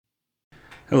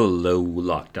Hello,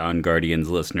 Locked On Guardians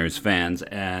listeners, fans,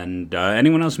 and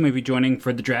anyone else who may be joining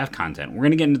for the draft content. We're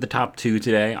going to get into the top two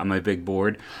today on my big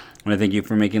board. I want to thank you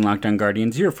for making Locked On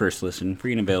Guardians your first listen,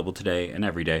 free and available today and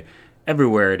every day,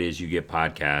 everywhere it is you get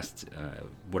podcasts.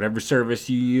 Whatever service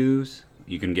you use,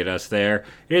 you can get us there.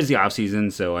 It is the off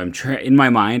season, so in my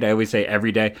mind, I always say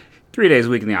every day, 3 days a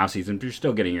week in the off season, but you're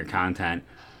still getting your content.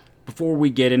 Before we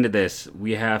get into this,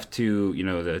 we have to,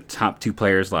 the top two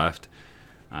players left.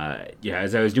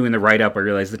 As I was doing the write-up, I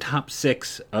realized the top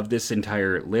six of this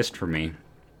entire list for me,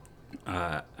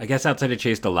 I guess outside of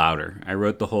Chase DeLauder, I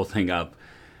wrote the whole thing up.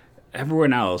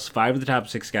 Everyone else, 5 of the top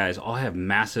 6 guys, all have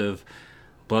massive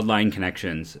bloodline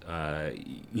connections,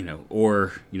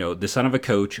 or the son of a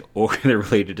coach, or they're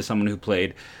related to someone who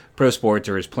played pro sports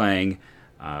or is playing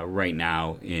right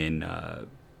now in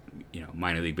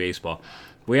minor league baseball.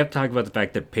 We have to talk about the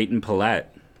fact that Peyton Pallette,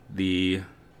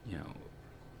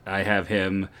 I have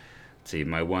him, let's see,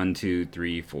 my 1, 2,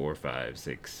 3, 4, 5,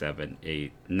 6, 7,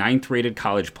 8, 9th rated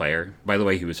college player. By the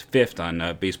way, he was 5th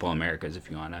on Baseball Americas,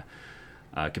 if you want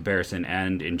a comparison.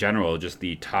 And in general, just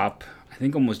the top, I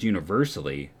think almost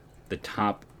universally, the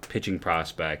top pitching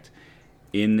prospect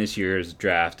in this year's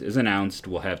draft is announced.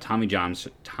 Will have Tommy John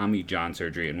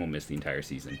surgery and will miss the entire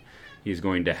season. He's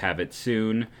going to have it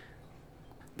soon.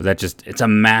 But it's a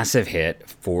massive hit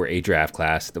for a draft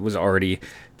class that was already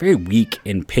very weak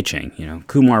in pitching.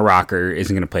 Kumar Rocker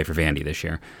isn't going to play for Vandy this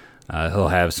year. He'll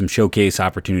have some showcase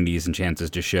opportunities and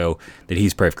chances to show that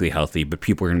he's perfectly healthy, but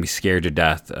people are going to be scared to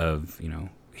death of,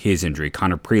 his injury.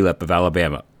 Connor Prelip of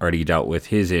Alabama already dealt with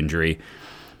his injury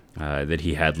that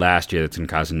he had last year that's going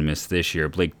to cause him to miss this year.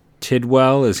 Blake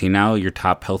Tidwell, is he now your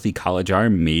top healthy college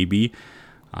arm? Maybe.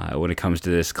 When it comes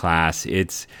to this class,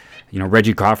 it's...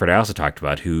 Reggie Crawford, I also talked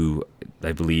about, who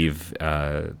I believe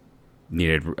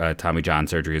needed Tommy John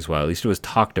surgery as well. At least it was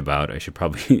talked about. I should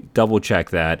probably double check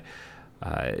that.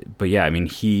 But yeah,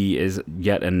 he is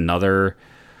yet another,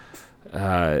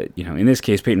 in this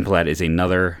case, Peyton Pallette is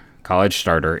another college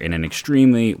starter in an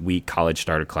extremely weak college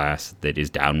starter class that is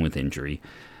down with injury.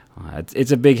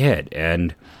 It's a big hit.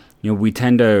 And, we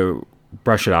tend to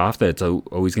brush it off that it's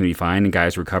always going to be fine and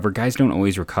guys recover. Guys don't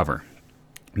always recover.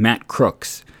 Matt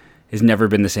Crooks has never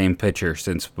been the same pitcher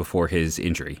since before his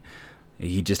injury.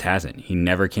 He just hasn't. He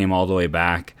never came all the way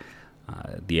back.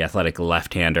 The athletic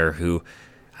left-hander who,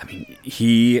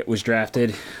 he was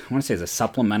drafted, I want to say as a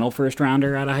supplemental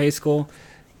first-rounder out of high school.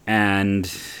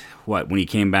 And when he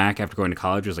came back after going to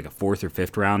college, it was like a 4th or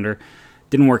 5th rounder.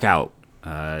 Didn't work out.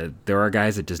 There are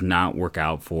guys it does not work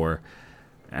out for.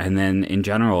 And then in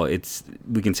general,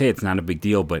 we can say it's not a big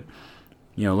deal, but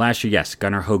last year, yes,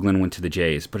 Gunnar Hoagland went to the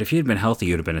Jays, but if he had been healthy,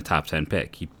 he would have been a top 10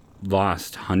 pick. He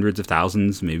lost hundreds of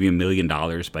thousands, maybe $1 million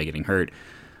by getting hurt,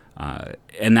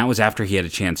 and that was after he had a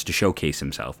chance to showcase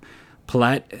himself.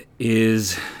 Pallette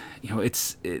is,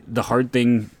 it's the hard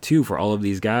thing, too, for all of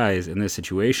these guys in this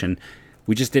situation.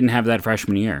 We just didn't have that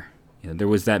freshman year. There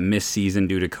was that missed season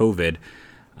due to COVID,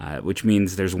 which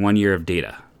means there's 1 year of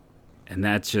data, and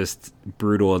that's just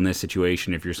brutal in this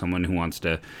situation if you're someone who wants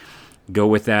to go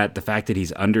with that. The fact that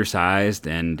he's undersized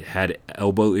and had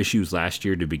elbow issues last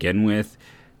year to begin with,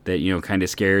 that kind of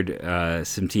scared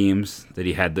some teams that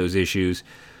he had those issues.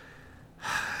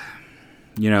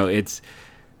 It's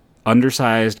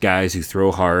undersized guys who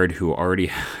throw hard, who already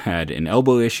had an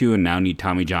elbow issue and now need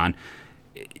Tommy John.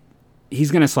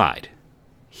 He's going to slide.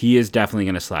 He is definitely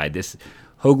going to slide. This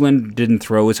Hoagland didn't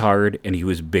throw as hard, and he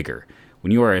was bigger.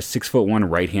 When you are a 6'1"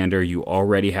 right-hander, you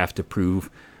already have to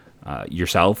prove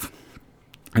yourself.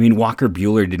 Walker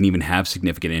Buehler didn't even have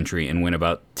significant injury and went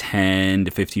about 10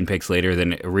 to 15 picks later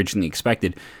than originally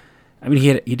expected.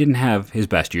 He didn't have his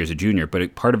best year as a junior,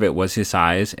 but part of it was his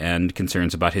size and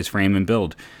concerns about his frame and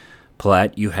build.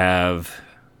 Pallette, you have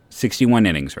 61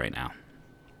 innings right now.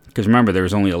 Because remember, there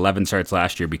was only 11 starts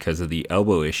last year because of the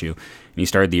elbow issue, and he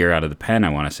started the year out of the pen, I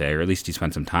want to say, or at least he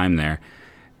spent some time there.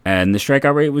 And the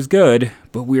strikeout rate was good,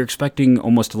 but we were expecting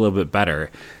almost a little bit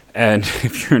better. And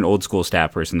if you're an old school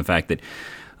stat person, the fact that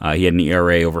he had an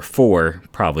ERA over 4,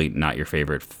 probably not your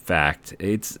favorite fact.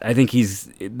 I think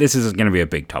this is going to be a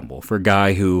big tumble for a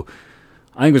guy who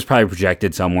I think was probably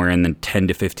projected somewhere in the 10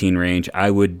 to 15 range.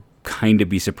 I would kind of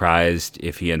be surprised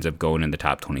if he ends up going in the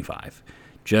top 25,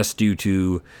 just due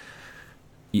to,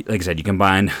 like I said, you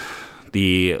combine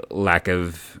the lack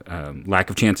of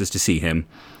chances to see him,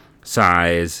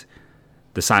 size,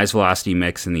 the size velocity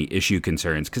mix, and the issue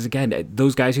concerns. Because again,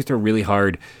 those guys who throw really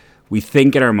hard, we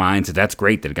think in our minds that that's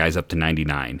great that a guy's up to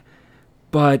 99.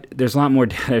 But there's a lot more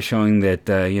data showing that,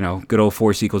 good old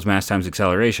force equals mass times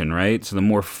acceleration, right? So the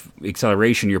more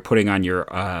acceleration you're putting on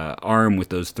your arm with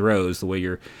those throws, the way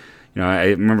you're, I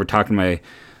remember talking to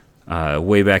my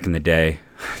way back in the day,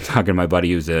 talking to my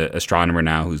buddy who's an astronomer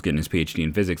now, who's getting his PhD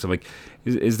in physics. I'm like,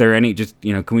 is there any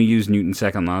can we use Newton's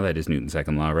second law? That is Newton's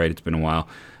second law, right? It's been a while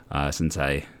since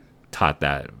I taught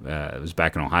that. It was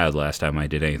back in Ohio the last time I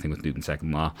did anything with Newton's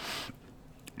second law.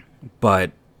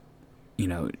 But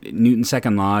Newton's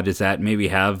second law, does that maybe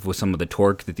have with some of the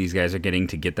torque that these guys are getting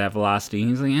to get that velocity?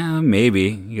 He's like, yeah,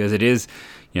 maybe, because it is,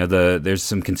 there's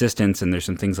some consistency and there's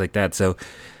some things like that. So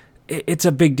it's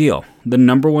a big deal. The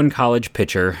number one college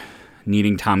pitcher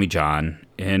needing Tommy John,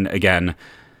 and again,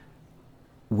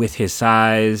 with his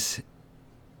size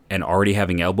and already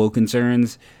having elbow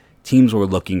concerns, teams were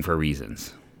looking for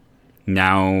reasons.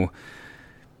 Now,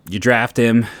 you draft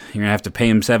him, you're going to have to pay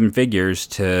him 7 figures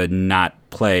to not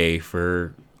play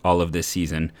for all of this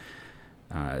season.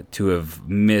 To have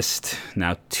missed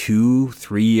now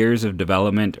 2-3 years of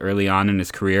development early on in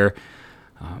his career.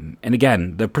 And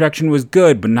again, the production was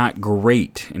good, but not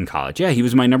great in college. Yeah, he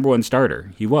was my number one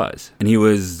starter. He was. And he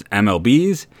was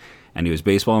MLB's, and he was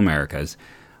Baseball America's.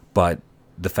 But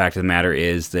the fact of the matter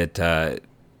is that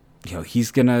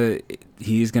he's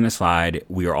gonna slide.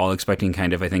 We are all expecting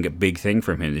kind of, I think, a big thing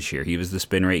from him this year. He was the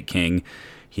spin rate king.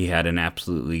 He had an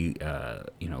absolutely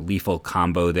lethal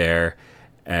combo there,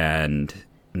 and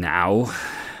now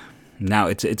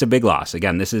it's a big loss.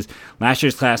 Again, last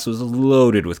year's class was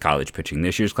loaded with college pitching.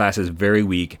 This year's class is very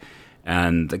weak,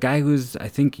 and the guy who's, I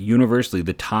think, universally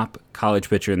the top college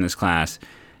pitcher in this class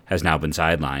has now been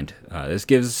sidelined. This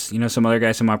gives some other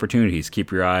guys some opportunities.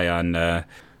 Keep your eye on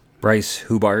Bryce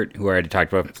Hubart, who I already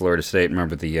talked about from Florida State.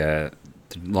 Remember the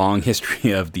long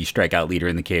history of the strikeout leader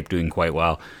in the Cape, doing quite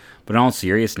well. But in all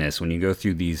seriousness, when you go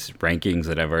through these rankings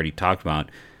that I've already talked about,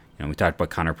 we talked about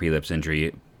Connor Prelip's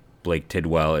injury. Blake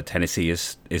Tidwell at Tennessee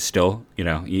is still,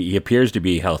 he appears to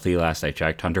be healthy last I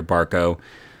checked. Hunter Barco,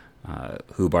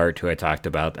 Hubart, who I talked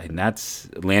about, and that's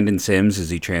Landon Sims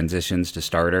as he transitions to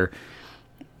starter.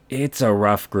 It's a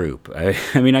rough group. I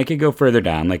mean, I could go further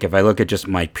down. Like, if I look at just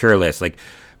my pure list, like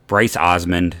Bryce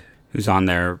Osmond, who's on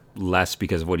there less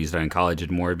because of what he's done in college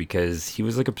and more because he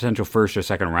was like a potential first or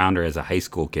second rounder as a high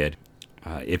school kid.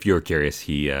 If you're curious,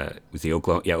 he was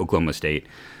Oklahoma State.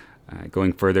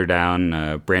 Going further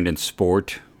down, Brandon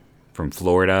Sport from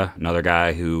Florida, another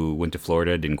guy who went to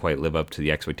Florida, didn't quite live up to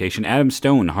the expectation. Adam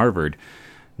Stone, Harvard,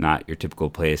 not your typical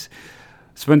place.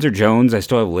 Spencer Jones, I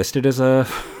still have listed as a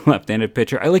left-handed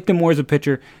pitcher. I liked him more as a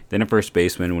pitcher than a first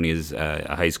baseman when he was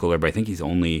a high schooler, but I think he's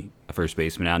only a first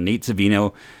baseman now. Nate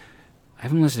Savino, I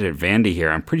haven't listed at Vandy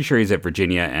here. I'm pretty sure he's at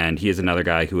Virginia, and he is another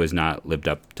guy who has not lived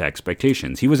up to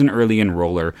expectations. He was an early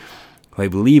enroller, who I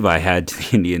believe I had to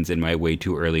the Indians in my way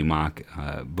too early mock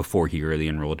before he early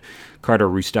enrolled. Carter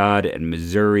Rustad at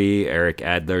Missouri. Eric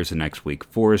Adler's the next week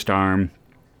Forest Arm.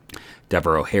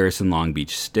 Devereaux Harrison, Long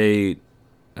Beach State.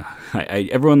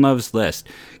 Everyone loves List.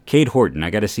 Cade Horton, I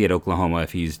got to see at Oklahoma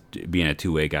if he's being a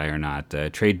two-way guy or not.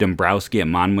 Trey Dombrowski at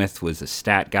Monmouth was a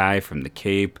stat guy from the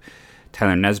Cape.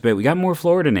 Tyler Nesbitt. We got more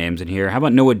Florida names in here. How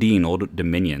about Noah Dean, Old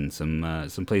Dominion?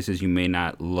 Some places you may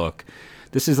not look.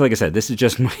 This is, like I said, this is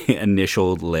just my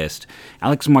initial list.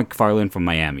 Alex McFarland from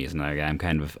Miami is another guy I'm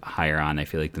kind of higher on, I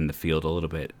feel like, than the field a little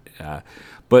bit.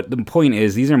 But the point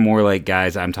is, these are more like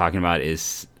guys I'm talking about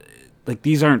is, like,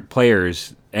 these aren't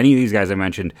players, any of these guys I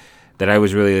mentioned, that I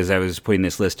was really, as I was putting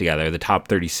this list together, the top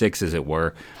 36, as it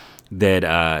were, that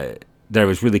I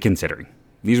was really considering.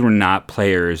 These were not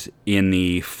players in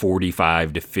the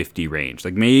 45 to 50 range.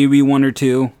 Like, maybe one or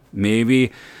two,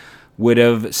 maybe would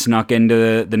have snuck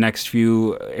into the next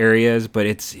few areas, but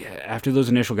it's after those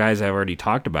initial guys I've already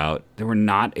talked about, there were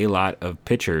not a lot of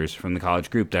pitchers from the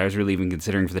college group that I was really even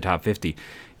considering for the top 50.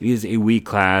 It is a weak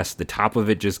class. The top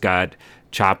of it just got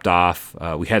chopped off.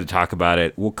 We had to talk about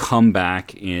it. We'll come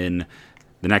back in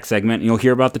the next segment, and you'll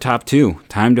hear about the top 2.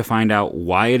 Time to find out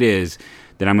why it is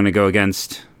that I'm going to go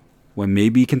against what may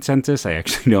be consensus. I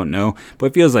actually don't know, but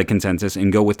it feels like consensus,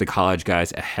 and go with the college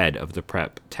guys ahead of the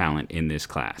prep talent in this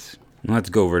class.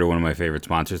 Let's go over to one of my favorite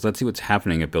sponsors. Let's see what's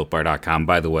happening at BuiltBar.com.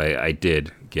 By the way, I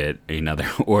did get another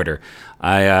order.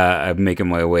 I'm making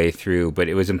my way through, but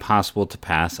it was impossible to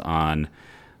pass on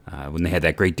when they had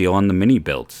that great deal on the mini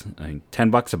builds.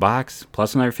 $10 a box,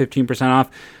 plus another 15% off.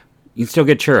 You can still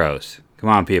get churros. Come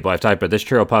on, people. I've talked about this.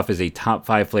 Churro Puff is a top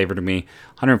 5 flavor to me.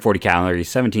 140 calories,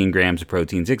 17 grams of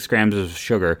protein, 6 grams of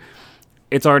sugar.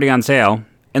 It's already on sale.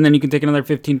 And then you can take another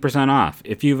 15% off.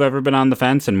 If you've ever been on the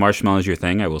fence and marshmallow is your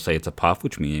thing, I will say it's a puff,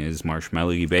 which means it's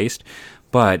marshmallow-y based.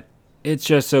 But it's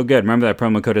just so good. Remember that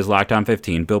promo code is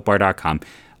LOCKEDON15, BuiltBar.com.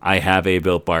 I have a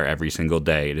Built Bar every single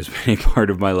day. It has been a part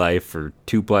of my life for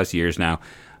 2+ years now.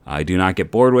 I do not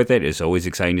get bored with it. It's always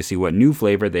exciting to see what new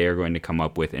flavor they are going to come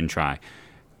up with and try.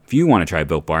 If you want to try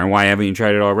Built Bar, and why haven't you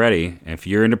tried it already? If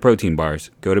you're into protein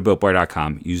bars, go to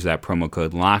BuiltBar.com. Use that promo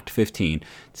code LOCKED15 to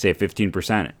save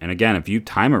 15%. And again, if you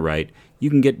time it right, you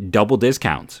can get double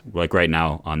discounts, like right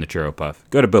now on the Churro Puff.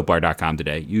 Go to BuiltBar.com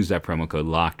today. Use that promo code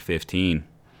LOCKED15.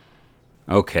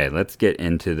 Okay, let's get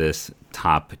into this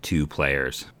top 2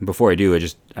 players. Before I do,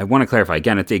 I want to clarify.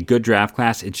 Again, it's a good draft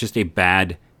class. It's just a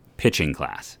bad pitching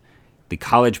class. The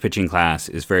college pitching class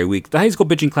is very weak. The high school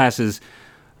pitching class is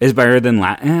better than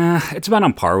it's about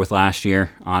on par with last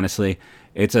year, honestly.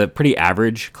 It's a pretty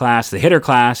average class. The hitter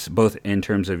class, both in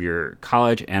terms of your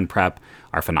college and prep,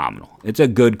 are phenomenal. It's a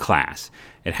good class.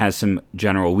 It has some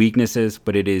general weaknesses,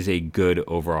 but it is a good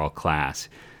overall class.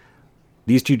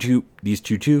 These two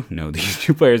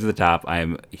players at the top, I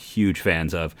am huge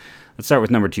fans of. Let's start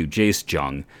with number 2, Jace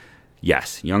Jung.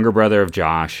 Yes, younger brother of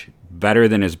Josh, better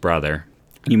than his brother.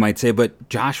 You might say, but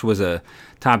Josh was a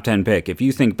top 10 pick. If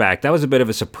you think back, that was a bit of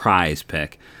a surprise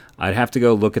pick. I'd have to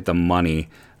go look at the money.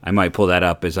 I might pull that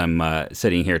up as I'm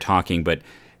sitting here talking, but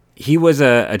he was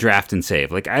a draft and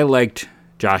save. Like, I liked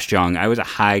Josh Jung. I was a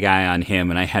high guy on him,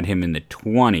 and I had him in the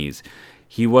 20s.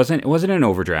 It wasn't an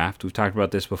overdraft. We've talked about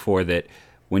this before, that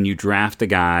when you draft a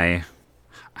guy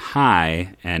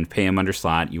high and pay him under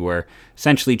slot, you are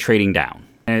essentially trading down.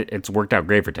 And it's worked out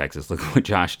great for Texas. Look what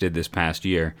Josh did this past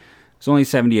year. It's only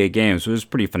 78 games, so it was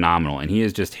pretty phenomenal, and he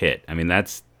has just hit. I mean,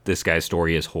 that's this guy's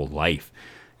story his whole life,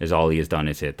 is all he has done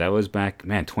is hit. That was back,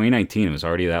 2019. It was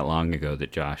already that long ago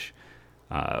that Josh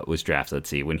was drafted. Let's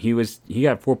see, when he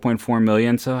got $4.4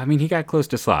 million, so, I mean, he got close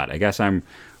to slot. I guess I'm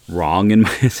wrong in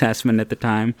my assessment at the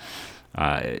time,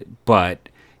 but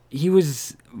it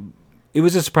was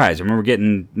a surprise. I remember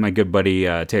getting my good buddy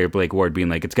Taylor Blake Ward being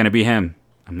like, it's going to be him.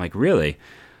 I'm like, really?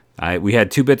 We had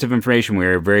 2 bits of information we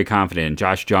were very confident in.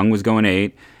 Josh Jung was going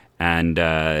 8,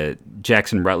 and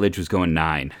Jackson Rutledge was going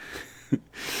 9.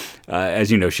 As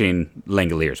you know, Shane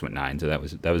Langoliers went 9, so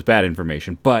that was bad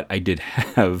information. But I did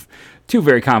have 2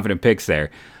 very confident picks there.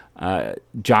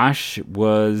 Josh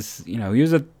was, he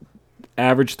was a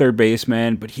average third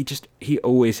baseman, but he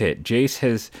always hit.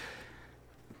 Jace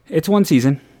it's one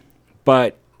season,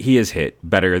 but he has hit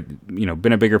better,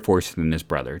 been a bigger force than his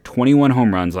brother. 21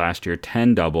 home runs last year,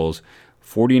 10 doubles,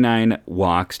 49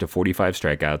 walks to 45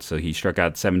 strikeouts. So he struck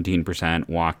out 17%,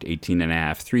 walked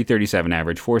 18.5, 337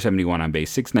 average, 471 on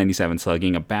base, 697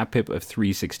 slugging, a BABIP of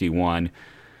 361.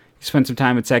 He spent some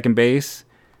time at second base.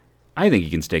 I think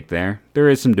he can stick there. There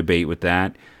is some debate with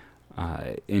that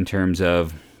in terms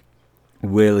of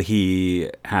will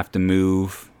he have to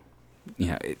move.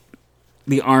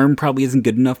 The arm probably isn't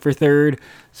good enough for third.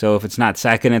 So if it's not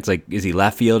second, it's like, is he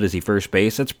left field? Is he first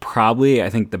base? That's probably, I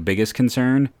think, the biggest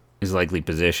concern is likely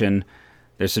position.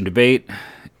 There's some debate.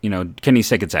 Can he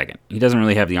stick at second? He doesn't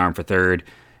really have the arm for third.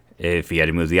 If he had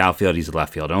to move the outfield, he's a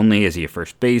left field only. Is he a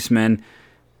first baseman?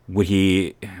 Would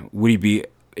he be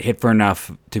hit for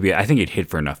enough to be? I think he'd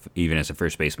hit for enough even as a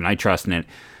first baseman. I trust in it.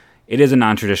 It is a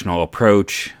non-traditional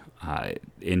approach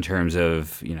in terms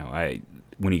of,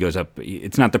 when he goes up,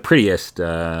 it's not the prettiest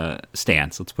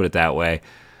stance. Let's put it that way.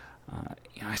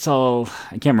 I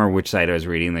can't remember which site I was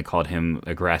reading. They called him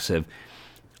aggressive.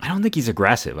 I don't think he's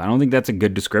aggressive. I don't think that's a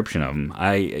good description of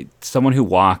him. Someone who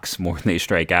walks more than they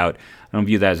strike out, I don't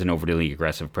view that as an overly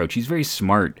aggressive approach. He's very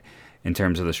smart in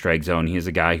terms of the strike zone. He is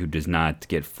a guy who does not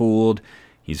get fooled.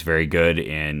 He's very good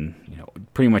in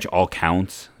pretty much all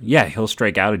counts. Yeah, he'll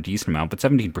strike out a decent amount, but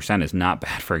 17% is not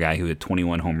bad for a guy who had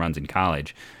 21 home runs in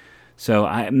college. So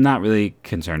I'm not really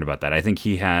concerned about that. I think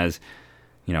he has,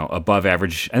 above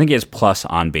average. I think he has plus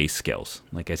on-base skills.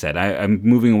 Like I said, I'm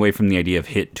moving away from the idea of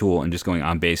hit tool and just going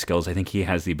on-base skills. I think he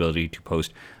has the ability to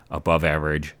post above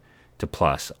average to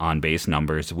plus on-base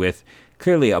numbers with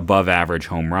clearly above average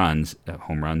home runs,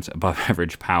 above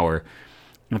average power.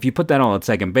 And if you put that all at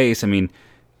second base, I mean,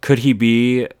 could he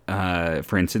be,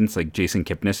 for instance, like Jason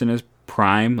Kipnis in his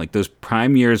prime? Like, those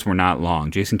prime years were not long.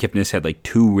 Jason Kipnis had like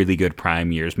 2 really good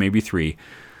prime years, maybe 3.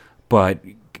 But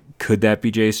could that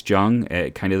be Jace Jung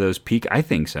at kind of those peak? I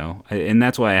think so. And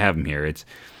that's why I have him here. It's,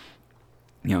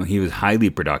 he was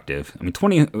highly productive. I mean,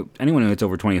 anyone who hits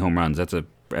over 20 home runs, that's a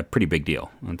pretty big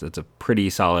deal. That's a pretty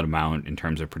solid amount in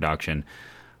terms of production.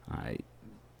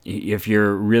 If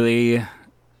you're really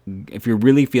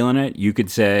feeling it, you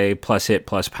could say plus hit,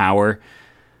 plus power.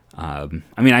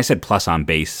 I said plus on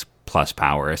base, plus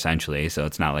power, essentially. So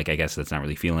it's not like, I guess that's not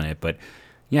really feeling it. But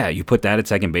yeah, you put that at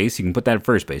second base, you can put that at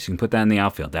first base, you can put that in the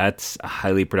outfield. That's a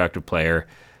highly productive player.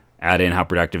 Add in how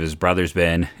productive his brother's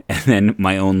been, and then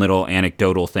my own little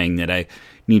anecdotal thing that I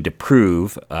need to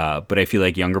prove. But I feel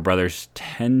like younger brothers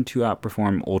tend to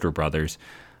outperform older brothers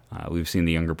We've seen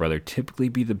the younger brother typically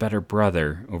be the better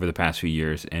brother over the past few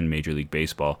years in Major League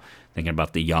Baseball. Thinking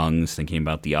about the Youngs, thinking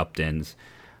about the Uptons,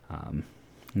 and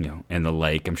the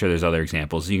like. I'm sure there's other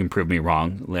examples. You can prove me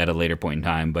wrong at a later point in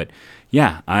time. But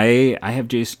yeah, I have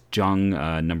Jace Jung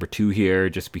number 2 here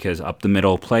just because up the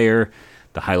middle player,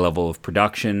 the high level of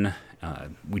production.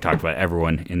 We talked about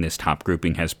everyone in this top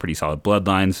grouping has pretty solid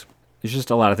bloodlines. There's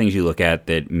just a lot of things you look at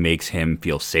that makes him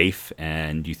feel safe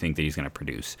and you think that he's going to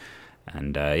produce.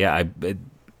 And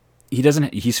he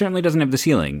certainly doesn't have the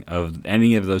ceiling of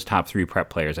any of those top 3 prep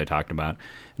players I talked about.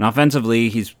 And offensively,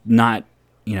 he's not,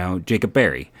 Jacob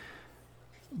Berry.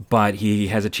 But he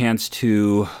has a chance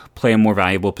to play a more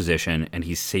valuable position, and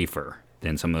he's safer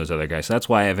than some of those other guys. So that's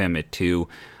why I have him at 2.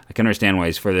 I can understand why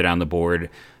he's further down the board,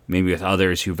 maybe with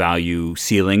others who value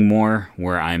ceiling more,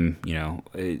 where I'm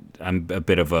a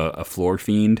bit of a floor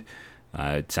fiend.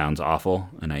 It sounds awful,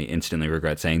 and I instantly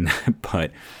regret saying that.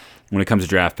 But when it comes to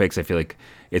draft picks, I feel like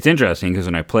it's interesting because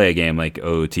when I play a game like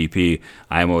OOTP,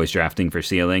 I'm always drafting for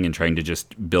ceiling and trying to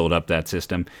just build up that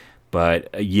system.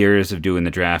 But years of doing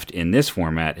the draft in this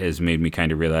format has made me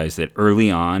kind of realize that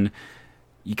early on,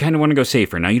 you kind of want to go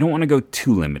safer. Now, you don't want to go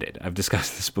too limited. I've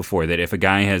discussed this before, that if a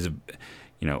guy has,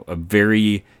 a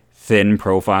very thin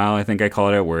profile, I think I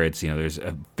call it, where it's, there's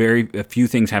a few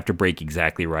things have to break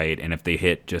exactly right. And if they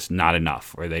hit just not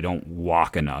enough or they don't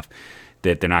walk enough,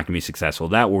 that they're not going to be successful.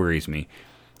 That worries me.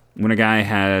 When a guy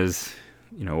has,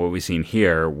 what we've seen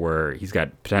here, where he's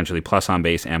got potentially plus on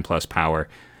base and plus power,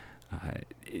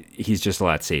 he's just a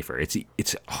lot safer.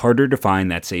 It's harder to find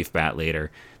that safe bat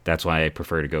later. That's why I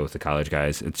prefer to go with the college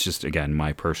guys. It's just, again,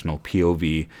 my personal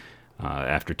POV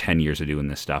after 10 years of doing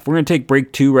this stuff. We're going to take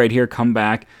break 2 right here, come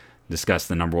back, discuss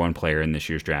the number 1 player in this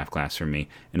year's draft class for me,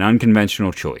 an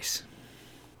unconventional choice.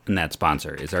 And that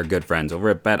sponsor is our good friends over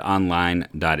at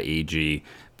betonline.ag.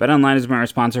 BetOnline has been our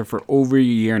sponsor for over a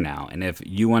year now, and if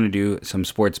you want to do some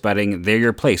sports betting, they're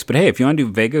your place. But hey, if you want to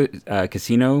do Vegas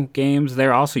casino games,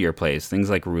 they're also your place.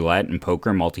 Things like roulette and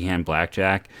poker, multi-hand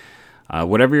blackjack,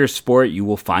 whatever your sport, you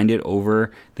will find it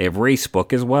over. They have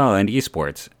Racebook as well and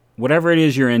esports. Whatever it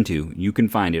is you're into, you can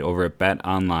find it over at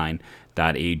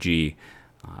betonline.ag.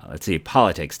 Let's see,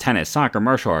 politics, tennis, soccer,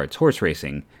 martial arts, horse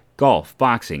racing, golf,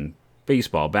 boxing,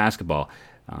 baseball, basketball.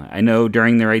 I know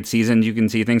during the right seasons you can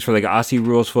see things for like Aussie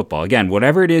rules football. Again,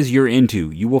 whatever it is you're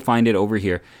into, you will find it over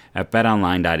here at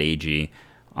betonline.ag,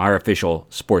 our official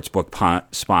sportsbook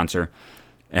sponsor.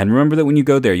 And remember that when you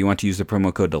go there, you want to use the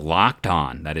promo code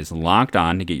LOCKEDON. That is locked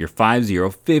on to get your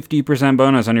 50%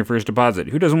 bonus on your first deposit.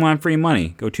 Who doesn't want free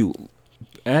money? Go to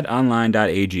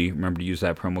betonline.ag. Remember to use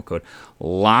that promo code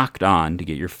LOCKED ON to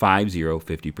get your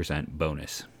 50%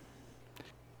 bonus.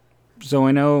 So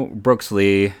I know Brooks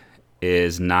Lee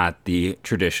is not the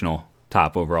traditional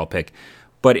top overall pick,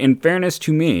 but in fairness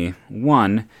to me,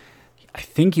 one, I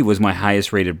think he was my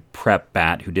highest rated prep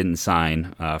bat who didn't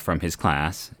sign from his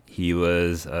class. He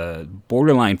was a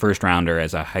borderline first rounder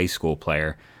as a high school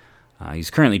player. He's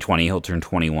currently 20. He'll turn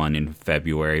 21 in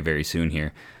February, very soon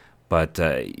here. But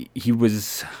he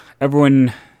was,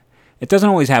 everyone, it doesn't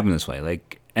always happen this way.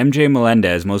 Like MJ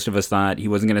Melendez, most of us thought he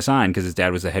wasn't going to sign because his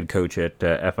dad was the head coach at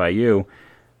FIU.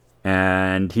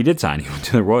 And he did sign. He went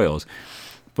to the Royals.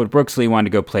 But Brooks Lee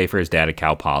wanted to go play for his dad at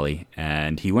Cal Poly.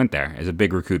 And he went there as a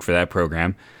big recruit for that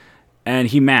program. And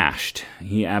he mashed.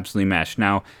 He absolutely mashed.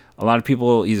 Now, a lot of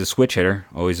people, he's a switch hitter,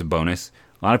 always a bonus.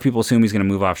 A lot of people assume he's going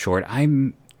to move off short. I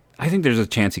think there's a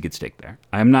chance he could stick there.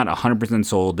 I'm not 100%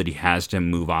 sold that he has to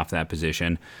move off that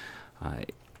position.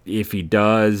 If he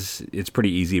does, it's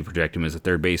pretty easy to project him as a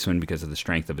third baseman because of the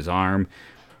strength of his arm.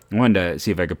 I wanted to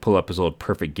see if I could pull up his old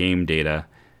perfect game data,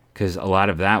 because a lot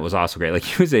of that was also great. Like,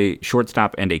 he was a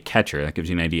shortstop and a catcher. That gives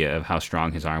you an idea of how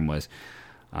strong his arm was.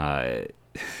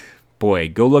 Boy,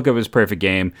 go look up his perfect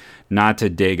game. Not to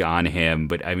dig on him,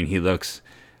 but I mean, he looks,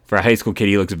 for a high school kid,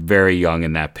 he looks very young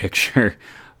in that picture.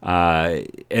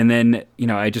 And then,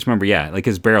 I just remember, like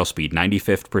his barrel speed,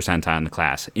 95th percentile in the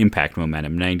class, impact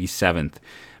momentum, 97th,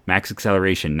 max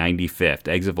acceleration, 95th,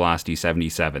 exit velocity,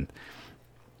 77th.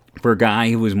 For a guy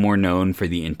who was more known for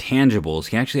the intangibles,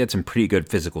 he actually had some pretty good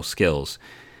physical skills.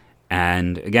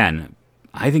 And again,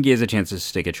 I think he has a chance to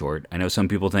stick it short. I know some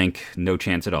people think no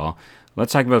chance at all.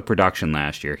 Let's talk about production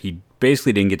last year. He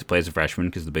basically didn't get to play as a freshman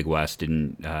because the Big West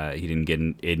didn't get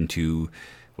into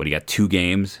he got 2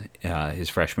 games his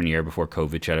freshman year before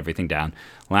COVID shut everything down.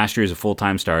 Last year as a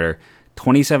full-time starter,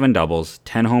 27 doubles,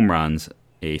 10 home runs,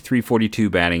 a 342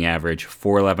 batting average,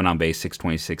 411 on base,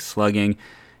 626 slugging,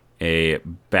 a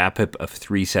BABIP of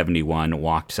 371,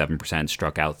 walked 7%,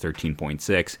 struck out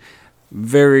 13.6.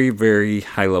 Very, very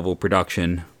high-level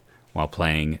production. while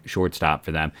playing shortstop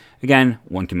for them. Again,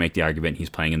 one can make the argument he's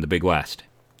playing in the Big West.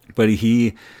 But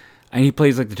he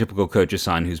plays like the typical coach's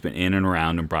son who's been in and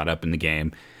around and brought up in the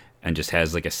game and just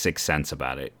has like a sixth sense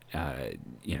about it.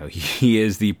 He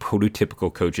is the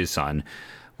prototypical coach's son.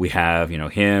 We have,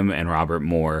 him and Robert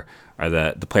Moore are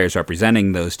the players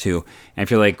representing those two. And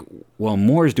if you're like, well,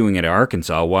 Moore's doing it at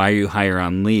Arkansas, why are you higher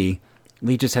on Lee?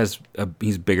 Lee just has,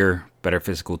 he's bigger, better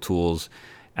physical tools.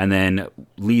 And then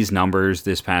Lee's numbers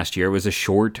this past year was a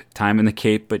short time in the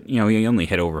Cape, but, he only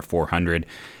hit over 400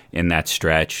 in that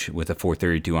stretch with a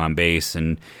 432 on base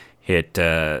and hit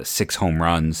 6 home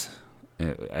runs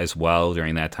as well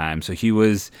during that time. So he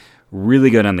was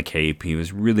really good on the Cape. He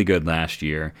was really good last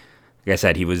year. Like I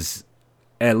said, he was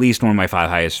at least one of my 5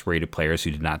 highest rated players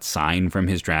who did not sign from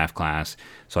his draft class.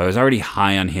 So I was already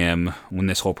high on him when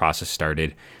this whole process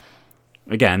started.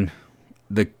 Again,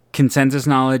 the consensus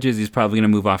knowledge is he's probably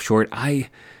going to move off short. I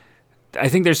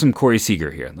think there's some Corey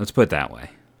Seager here. Let's put it that way.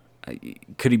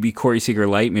 Could he be Corey Seager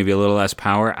light, maybe a little less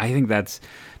power? I think that's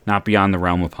not beyond the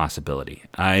realm of possibility.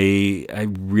 I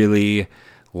really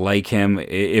like him.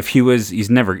 If there's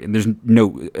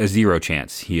a zero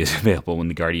chance he is available when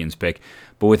the Guardians pick.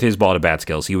 But with his ball to bat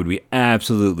skills, he would be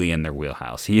absolutely in their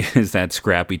wheelhouse. He is that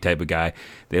scrappy type of guy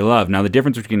they love. Now, the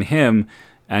difference between him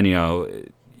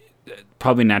and,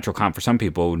 probably natural comp for some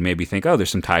people would maybe think, oh, there's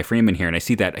some Ty Freeman here. And I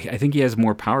see that. I think he has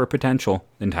more power potential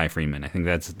than Ty Freeman. I think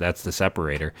that's the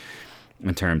separator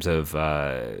in terms of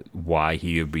why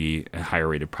he would be a higher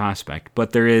rated prospect.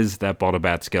 But there is that ball to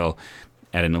bat skill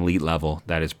at an elite level.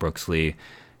 That is Brooks Lee.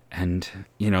 And,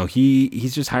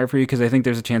 he's just higher for you because I think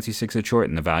there's a chance he sticks it short.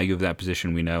 And the value of that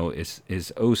position we know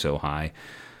is oh so high.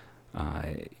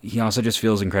 He also just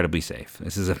feels incredibly safe.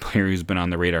 This is a player who's been on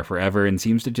the radar forever and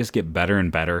seems to just get better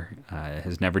and better.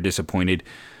 Has never disappointed.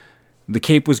 The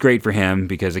Cape was great for him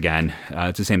because, again,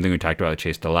 it's the same thing we talked about with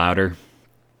Chase DeLauder.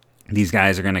 These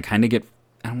guys are going to kind of get,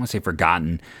 I don't want to say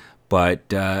forgotten, but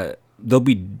they'll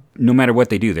be, no matter what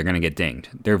they do, they're going to get dinged.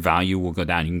 Their value will go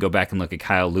down. You can go back and look at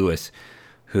Kyle Lewis,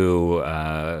 who,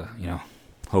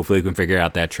 hopefully we can figure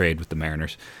out that trade with the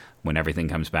Mariners when everything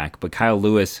comes back. But Kyle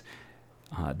Lewis,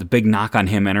 the big knock on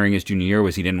him entering his junior year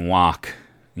was he didn't walk.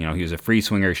 He was a free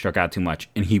swinger, he struck out too much.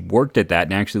 And he worked at that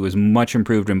and actually was much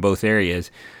improved in both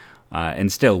areas.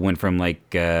 And still went from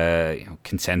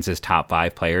consensus top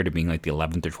 5 player to being like the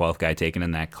 11th or 12th guy taken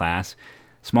in that class.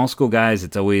 Small school guys,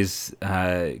 it's always,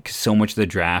 so much of the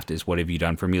draft is what have you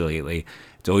done for me lately.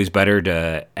 It's always better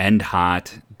to end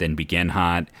hot than begin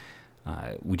hot.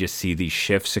 We just see these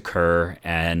shifts occur,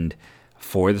 and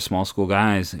for the small school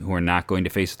guys who are not going to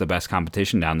face the best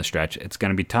competition down the stretch, it's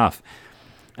going to be tough.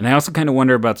 And I also kind of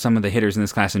wonder about some of the hitters in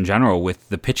this class in general. With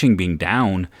the pitching being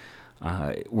down,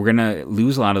 we're going to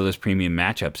lose a lot of those premium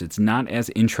matchups. It's not as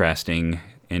interesting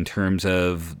in terms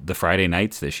of the Friday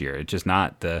nights this year. It's just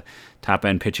not. The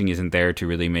top-end pitching isn't there to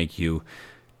really make you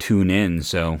tune in.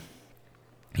 So,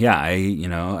 yeah,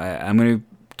 I'm going to be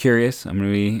curious. I'm going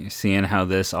to be seeing how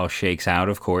this all shakes out,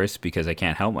 of course, because I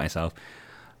can't help myself.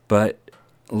 But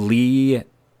Lee,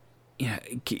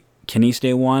 can he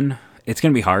stay one? It's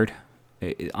going to be hard.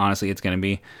 Honestly, it's going to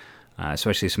be.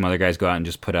 Especially some other guys go out and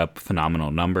just put up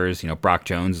phenomenal numbers. Brock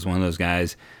Jones is one of those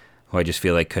guys who I just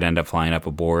feel like could end up flying up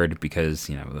a board because,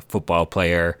 the football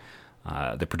player,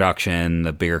 the production,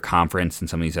 the bigger conference than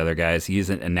some of these other guys. He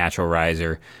isn't a natural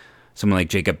riser. Someone like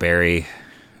Jacob Berry,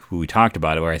 who we talked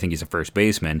about, where I think he's a first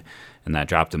baseman, and that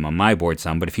dropped him on my board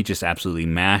some. But if he just absolutely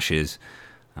mashes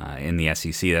in the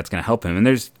SEC, that's going to help him. And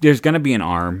there's going to be an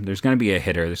arm. There's going to be a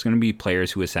hitter. There's going to be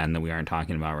players who ascend that we aren't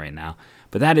talking about right now.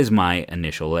 But that is my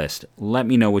initial list. Let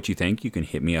me know what you think. You can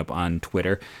hit me up on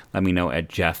Twitter. Let me know at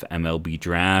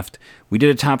JeffMLBDraft. We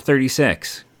did a top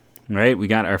 36, right? We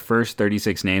got our first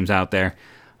 36 names out there.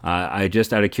 I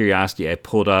just, out of curiosity, I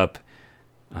pulled up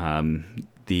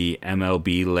the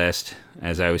MLB list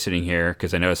as I was sitting here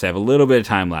because I noticed I have a little bit of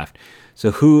time left.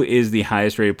 So who is the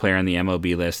highest rated player on the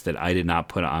MLB list that I did not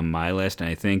put on my list? And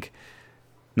I think,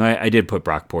 no, I did put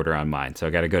Brock Porter on mine. So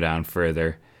I got to go down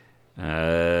further.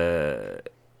 There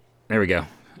we go.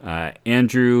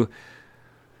 Andrew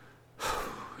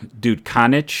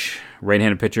Dudkanich,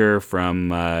 right-handed pitcher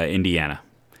from Indiana.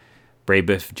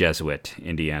 Brabeff Jesuit,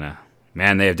 Indiana.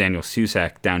 Man, they have Daniel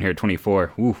Susac down here at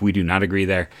 24. Ooh, we do not agree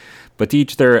there. But to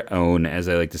each their own, as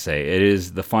I like to say. It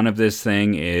is the fun of this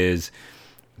thing is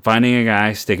finding a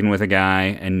guy, sticking with a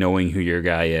guy, and knowing who your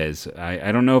guy is.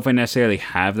 I don't know if I necessarily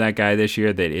have that guy this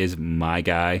year that is my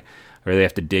guy. I really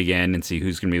have to dig in and see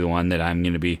who's going to be the one that I'm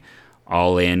going to be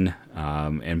all in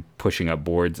and pushing up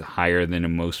boards higher than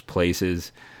in most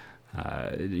places.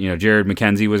 Jared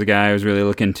McKenzie was a guy I was really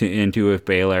looking into with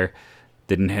Baylor.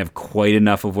 Didn't have quite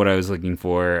enough of what I was looking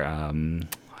for.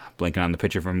 Blanking on the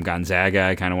pitcher from Gonzaga,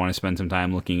 I kind of want to spend some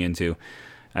time looking into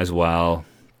as well.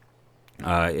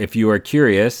 If you are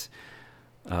curious,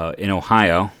 in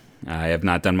Ohio, I have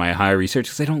not done my Ohio research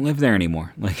because I don't live there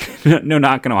anymore. Like, no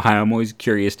knock on Ohio. I'm always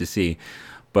curious to see.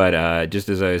 But just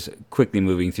as I was quickly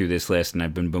moving through this list, and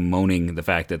I've been bemoaning the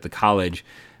fact that the college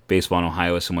baseball in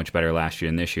Ohio is so much better last year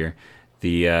than this year.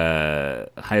 The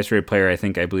highest rated player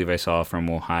I believe I saw from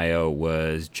Ohio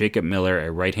was Jacob Miller,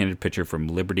 a right-handed pitcher from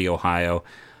Liberty, Ohio.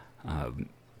 I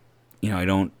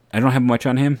don't have much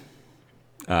on him.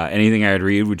 Anything I would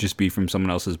read would just be from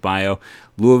someone else's bio.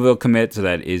 Louisville commit, so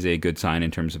that is a good sign in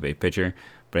terms of a pitcher.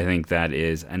 But I think that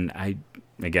is, and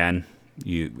Ohio.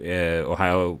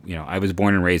 I was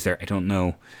born and raised there. I don't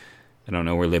know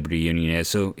where Liberty Union is.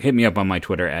 So hit me up on my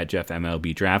Twitter at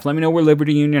JeffMLBDraft. Let me know where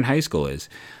Liberty Union High School is.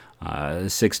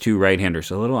 6'2" right-hander,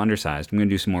 so a little undersized. I'm going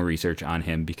to do some more research on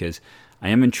him because I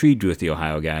am intrigued with the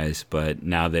Ohio guys. But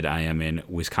now that I am in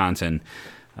Wisconsin,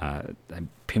 I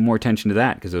pay more attention to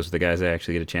that because those are the guys I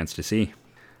actually get a chance to see.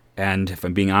 And if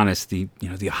I'm being honest, the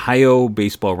Ohio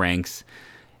baseball ranks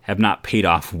have not paid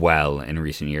off well in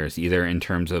recent years, either in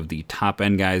terms of the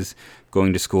top-end guys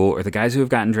going to school or the guys who have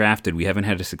gotten drafted. We haven't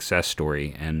had a success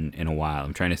story in a while.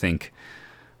 I'm trying to think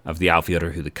of the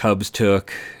outfielder who the Cubs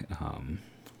took.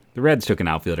 The Reds took an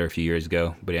outfielder a few years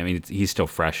ago, but he's still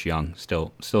fresh, young,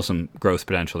 still some growth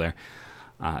potential there.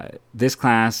 This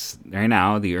class right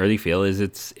now, the early feel is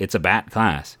it's a bat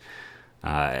class.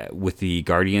 With the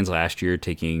Guardians last year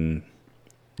taking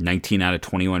 19 out of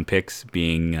 21 picks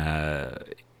being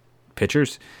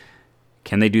pitchers,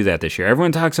 can they do that this year?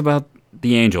 Everyone talks about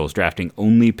the Angels drafting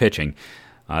only pitching.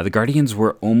 The Guardians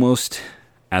were almost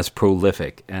as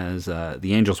prolific as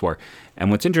the Angels were. And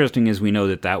what's interesting is we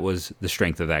know that was the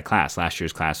strength of that class. Last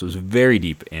year's class was very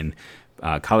deep in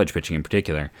college pitching in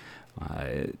particular.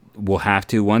 We'll have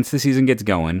to, once the season gets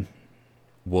going,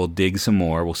 we'll dig some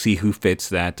more. We'll see who fits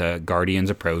that Guardians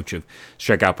approach of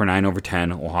strikeout per 9 over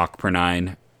 10, walk per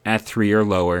 9 at 3 or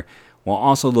lower, while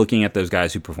also looking at those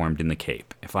guys who performed in the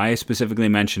Cape. If I specifically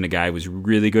mentioned a guy who was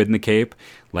really good in the Cape,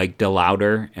 like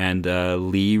DeLauder and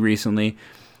Lee recently,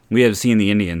 we have seen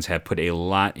the Indians have put a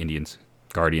lot...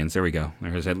 Guardians, there we go.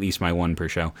 There's at least my one per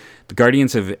show. The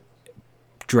Guardians have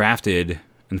drafted,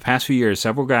 in the past few years,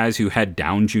 several guys who had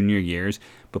down junior years,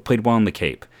 but played well in the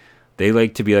Cape. They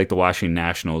like to be like the Washington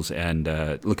Nationals and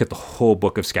look at the whole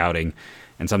book of scouting,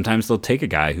 and sometimes they'll take a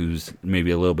guy who's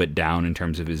maybe a little bit down in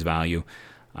terms of his value,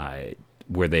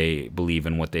 where they believe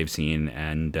in what they've seen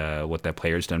and what that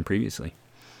player's done previously.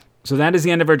 So that is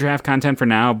the end of our draft content for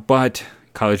now, but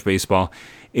college baseball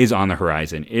is on the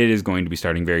horizon. It is going to be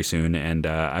starting very soon, and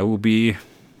I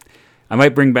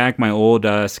might bring back my old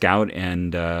Scout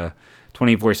and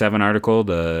 24/7 article,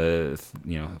 the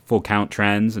full count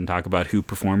trends, and talk about who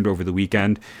performed over the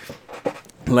weekend.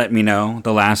 Let me know.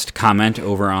 The last comment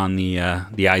over on the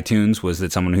iTunes was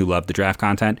that someone who loved the draft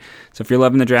content. So if you're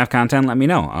loving the draft content, let me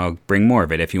know. I'll bring more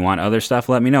of it. If you want other stuff,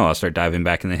 let me know. I'll start diving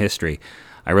back in the history.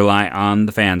 I rely on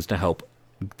the fans to help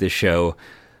the show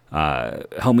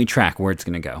help me track where it's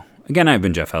going to go. Again, I've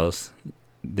been Jeff Ellis.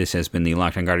 This has been the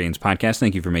Locked On Guardians podcast.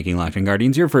 Thank you for making Locked On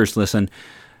Guardians your first listen.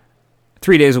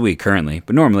 3 days a week currently,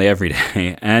 but normally every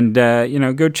day. And,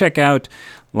 go check out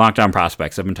Locked On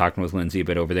Prospects. I've been talking with Lindsay a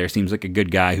bit over there. Seems like a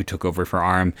good guy who took over for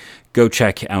Arm. Go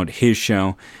check out his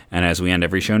show. And as we end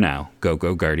every show now, go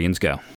Guardians, go.